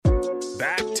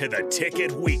Back to The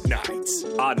Ticket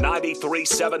weeknights on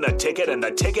 93.7 The Ticket and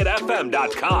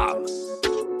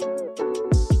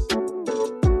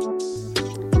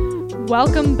theticketfm.com.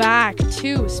 Welcome back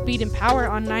to Speed and Power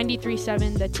on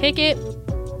 93.7 The Ticket.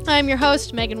 I'm your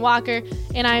host, Megan Walker,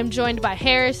 and I am joined by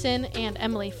Harrison and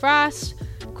Emily Frost.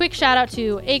 Quick shout out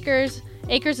to Acres.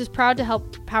 Acres is proud to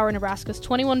help power Nebraska's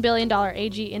 $21 billion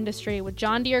AG industry with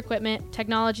John Deere equipment,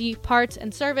 technology, parts,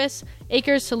 and service.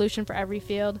 Acres, solution for every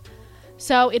field.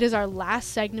 So it is our last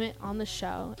segment on the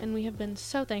show, and we have been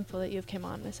so thankful that you've come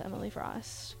on, Miss Emily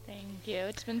Frost. Thank you.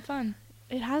 It's been fun.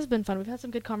 It has been fun. We've had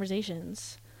some good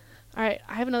conversations. All right,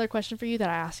 I have another question for you that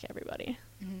I ask everybody.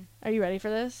 Mm-hmm. Are you ready for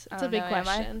this? It's a big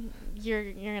question.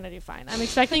 You're going to do fine. I'm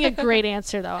expecting a great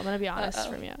answer, though. I'm going to be honest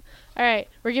from you. All right,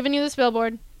 we're giving you this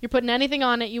billboard. You're putting anything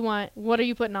on it you want. What are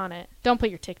you putting on it? Don't put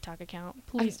your TikTok account.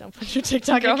 Please don't put your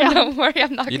TikTok account. Don't worry,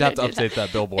 I'm not going to do that. You'd have to update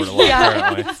that billboard a lot,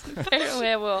 apparently. Apparently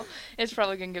I will. It's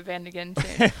probably going to get banned again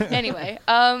soon. Anyway,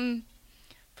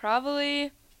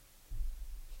 probably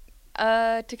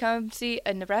to come see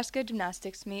a Nebraska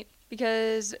gymnastics meet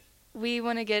because we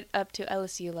want to get up to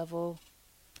LSU level.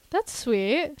 That's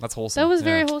sweet. That's wholesome. That was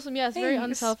very wholesome. Yes, Thanks. very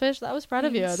unselfish. I was proud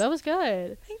of you. That was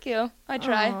good. Thank you. I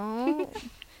try.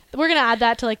 We're going to add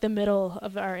that to like the middle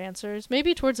of our answers.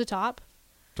 Maybe towards the top.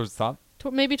 Towards the top?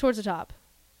 Maybe towards the top.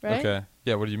 Right? Okay.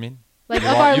 Yeah, what do you mean? Like of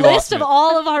our list of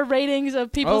all of our ratings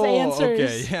of people's answers.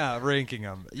 Okay. Yeah, ranking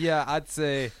them. Yeah, I'd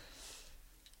say,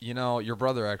 your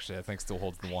brother actually, I think, still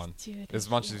holds the one. Dude, as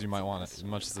much as you might want it. As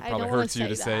much as it probably hurts you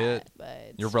to say it.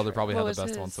 Your brother probably had the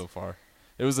best one so far.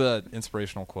 It was an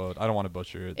inspirational quote. I don't want to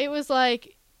butcher it. It was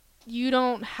like, you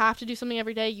don't have to do something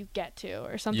every day, you get to,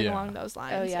 or something along those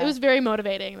lines. Oh, yeah. It was very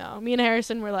motivating, though. Me and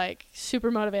Harrison were, like,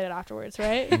 super motivated afterwards,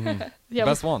 right? Mm-hmm. Yeah,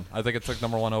 best one. I think it took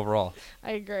number one overall.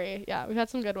 I agree. Yeah, we've had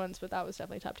some good ones, but that was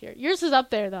definitely top tier. Yours is up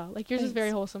there, though. Like, yours is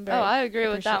very wholesome. I agree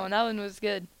with that one. That one was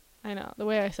good. I know. The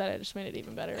way I said it just made it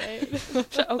even better,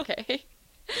 right? Okay.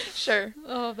 Sure.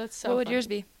 Oh, that's so What would funny. yours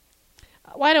be?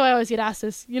 Why do I always get asked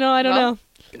this? I don't know.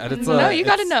 No, you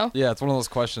got to know. Yeah, it's one of those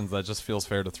questions that just feels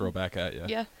fair to throw back at you.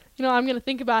 Yeah. I'm going to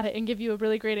think about it and give you a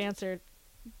really great answer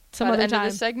some other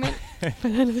time. By the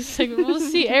end of the segment. We'll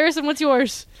see. Harrison, what's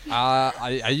yours?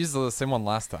 I used the same one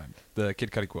last time, the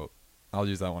Kid Cudi quote. I'll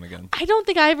use that one again. I don't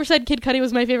think I ever said Kid Cudi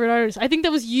was my favorite artist. I think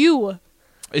that was you.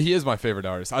 He is my favorite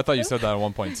artist. I thought you said that at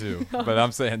one point, too. But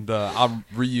I'm saying I'm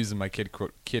reusing my Kid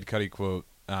Cudi quote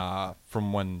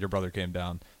from when your brother came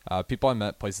down. People I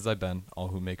met, places I've been, all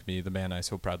who make me the man I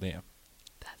so proudly am.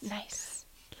 That's nice.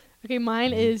 Okay,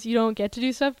 mine is you don't get to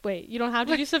do stuff. Wait, you don't have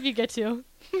to do stuff, you get to.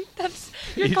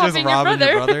 You're copying your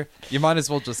brother. You might as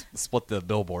well just split the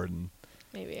billboard and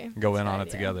maybe go in on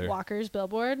it together. Walker's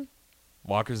Billboard.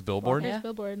 Walker's Billboard? Walker's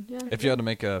Billboard, yeah. If you had to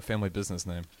make a family business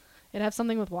name. It'd have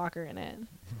something with Walker in it.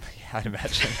 Yeah, I'd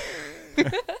imagine.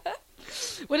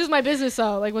 What is my business,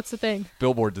 though? Like, what's the thing?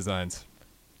 Billboard designs.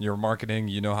 Your marketing,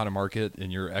 you know how to market,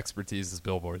 and your expertise is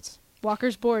billboards.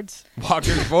 Walker's Boards.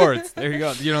 Walker's Boards. There you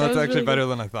go. That's actually really better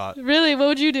than I thought. Really? What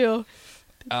would you do?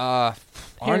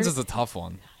 Orange is a tough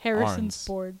one. Harrison's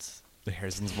Boards. The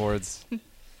Harrison's Boards.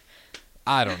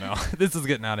 I don't know. This is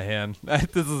getting out of hand.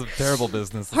 This is a terrible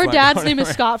business. Her dad's name is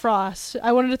Scott Frost.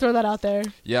 I wanted to throw that out there.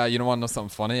 Yeah, you want to know something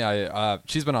funny?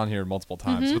 She's been on here multiple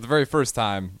times. But the very first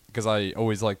time, because I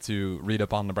always like to read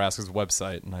up on Nebraska's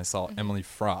website, and I saw Emily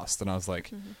Frost, and I was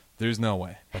like, there's no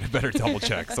way, but I better double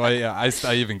check. So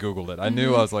I even Googled it. I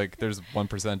knew I was like, there's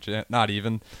 1% chance, not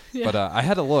even, but I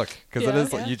had to look because it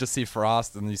is like, you just see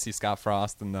Frost and you see Scott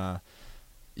Frost, and I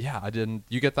didn't.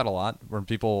 You get that a lot when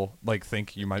people like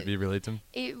think you might be related to him.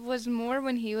 It was more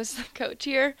when he was the coach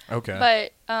here.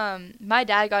 Okay. But my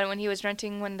dad got it when he was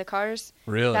renting one of the cars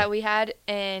that we had,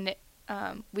 and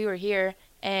we were here,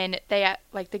 and they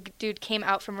the dude came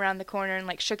out from around the corner and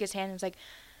like shook his hand and was like,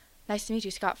 "Nice to meet you,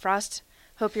 Scott Frost.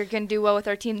 Hope you're going to do well with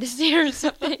our team this year," or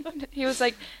something. He was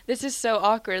like, "This is so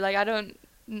awkward. Like,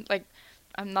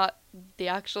 I'm not the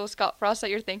actual Scott Frost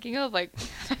that you're thinking of." Like,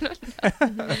 I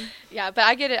don't know. Yeah, but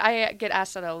I get it. I get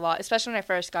asked that a lot, especially when I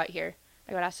first got here.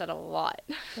 I got asked that a lot.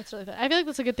 That's really fun. I feel like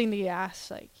that's a good thing to get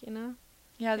asked,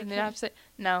 Yeah, then they have to say,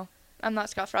 no, I'm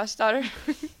not Scott Frost's daughter.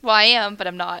 Well, I am, but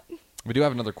I'm not. We do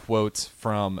have another quote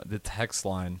from the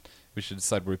Textline. We should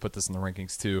decide where we put this in the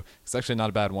rankings too. It's actually not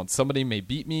a bad one. Somebody may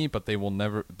beat me, but they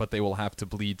will have to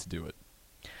bleed to do it.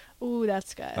 Ooh,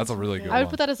 that's good. That's a really good one. I would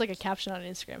put that as like a caption on an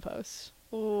Instagram post.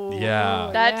 Ooh, yeah.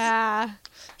 Yeah.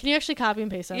 Can you actually copy and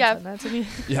paste that and send that to me?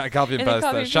 Yeah, copy and paste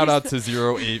that. Shout out to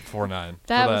 0849.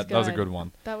 That was a good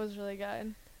one. That was really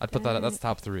good. I'd put that. That's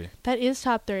top 3. That is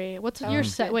top 3. What's your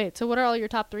set? Wait, so what are all your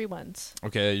top 3 ones?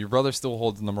 Okay, your brother still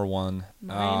holds number 1.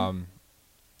 Mine?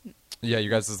 Yeah, you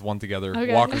guys just won together.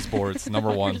 Okay. Walker's boards,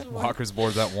 number one. Walker's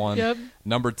boards at 1. Yep.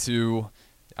 Number 2,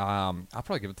 I'll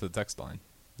probably give it to the text line.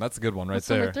 That's a good one right What's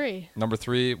there. Number 3? Number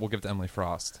 3, we'll give it to Emily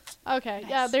Frost. Okay. Nice.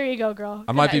 Yeah, there you go, girl.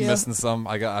 I might be missing some.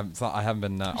 I haven't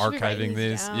been archiving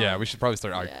these. Down. Yeah, we should probably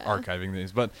start archiving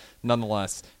these. But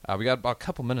nonetheless, we got about a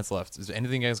couple minutes left. Is there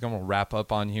anything you guys going to wrap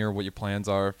up on here? What your plans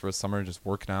are for the summer? Just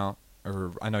working out?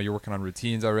 Or I know you're working on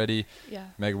routines already. Yeah.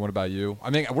 Megan, what about you? I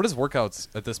mean, what does workouts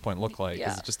at this point look like?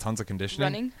 Yeah. Is it just tons of conditioning?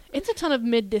 Running. It's a ton of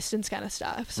mid-distance kind of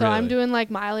stuff. So Really? I'm doing like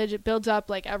mileage. It builds up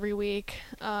like every week.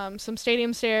 Some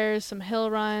stadium stairs, some hill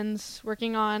runs,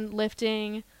 working on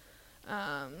lifting.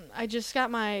 I just got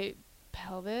my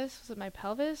pelvis. Was it my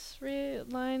pelvis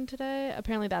realigned today?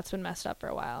 Apparently that's been messed up for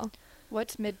a while.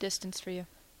 What's mid-distance for you?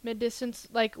 Mid-distance,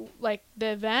 like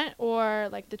the event or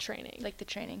like the training? Like the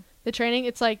training. The training,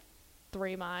 it's like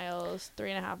 3 miles,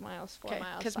 3.5 miles, 4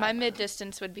 miles. Because 5 my miles.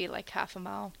 mid-distance would be like half a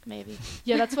mile, maybe.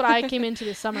 Yeah, that's what I came into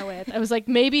the summer with. I was like,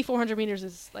 maybe 400 meters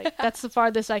is like, that's the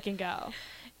farthest I can go.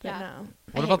 But Yeah. no.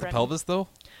 What about the pelvis, though?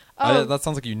 Oh, That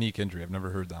sounds like a unique injury. I've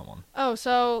never heard that one. oh,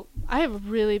 so I have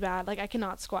really bad, like I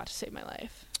cannot squat to save my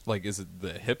life. Like, is it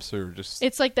the hips or just...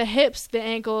 It's like the hips, the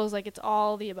ankles, like it's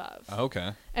all the above. Oh,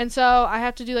 okay. And so I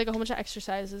have to do like a whole bunch of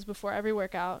exercises before every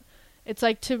workout. It's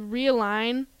like to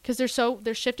realign, because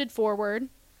they're shifted forward.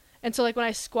 And so, like, when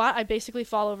I squat, I basically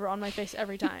fall over on my face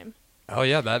every time. Oh,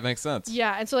 yeah, that makes sense.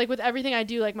 Yeah, and so, like, with everything I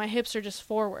do, like, my hips are just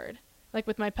forward, like,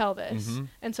 with my pelvis. Mhm.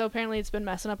 And so, apparently, it's been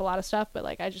messing up a lot of stuff, but,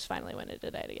 like, I just finally went in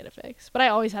today to get it fixed. But I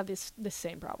always have this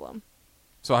same problem.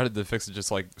 So how did they fix it? Just,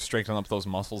 like, strengthen up those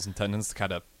muscles and tendons to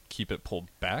kind of keep it pulled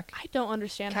back? I don't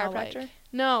understand how, like... Chiropractor?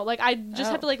 No, like, I just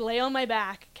have Oh. to, like, lay on my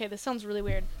back. Okay, this sounds really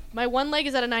weird. My one leg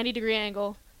is at a 90-degree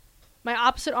angle. My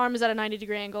opposite arm is at a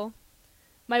 90-degree angle.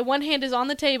 My one hand is on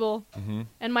the table, Mm-hmm.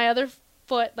 and my other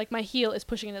foot, like my heel, is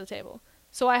pushing into the table.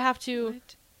 So I have to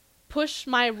push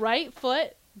my right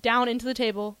foot down into the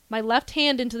table, my left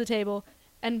hand into the table,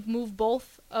 and move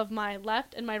both of my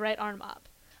left and my right arm up.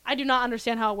 I do not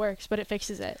understand how it works, but it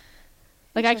fixes it.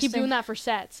 Like, I keep Interesting. doing that for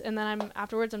sets, and then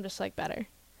afterwards I'm just, like, better.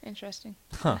 Interesting.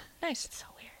 Huh. Nice. It's so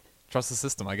weird. Trust the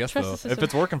system, I guess, Trust though. the system. If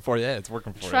it's working for you, it's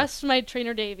working for Trust my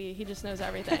trainer, Davey. He just knows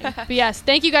everything. But yes,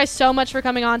 thank you guys so much for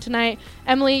coming on tonight.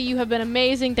 Emily, you have been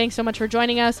amazing. Thanks so much for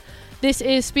joining us. This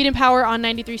is Speed and Power on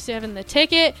 93.7 The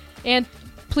Ticket, and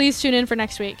please tune in for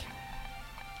next week.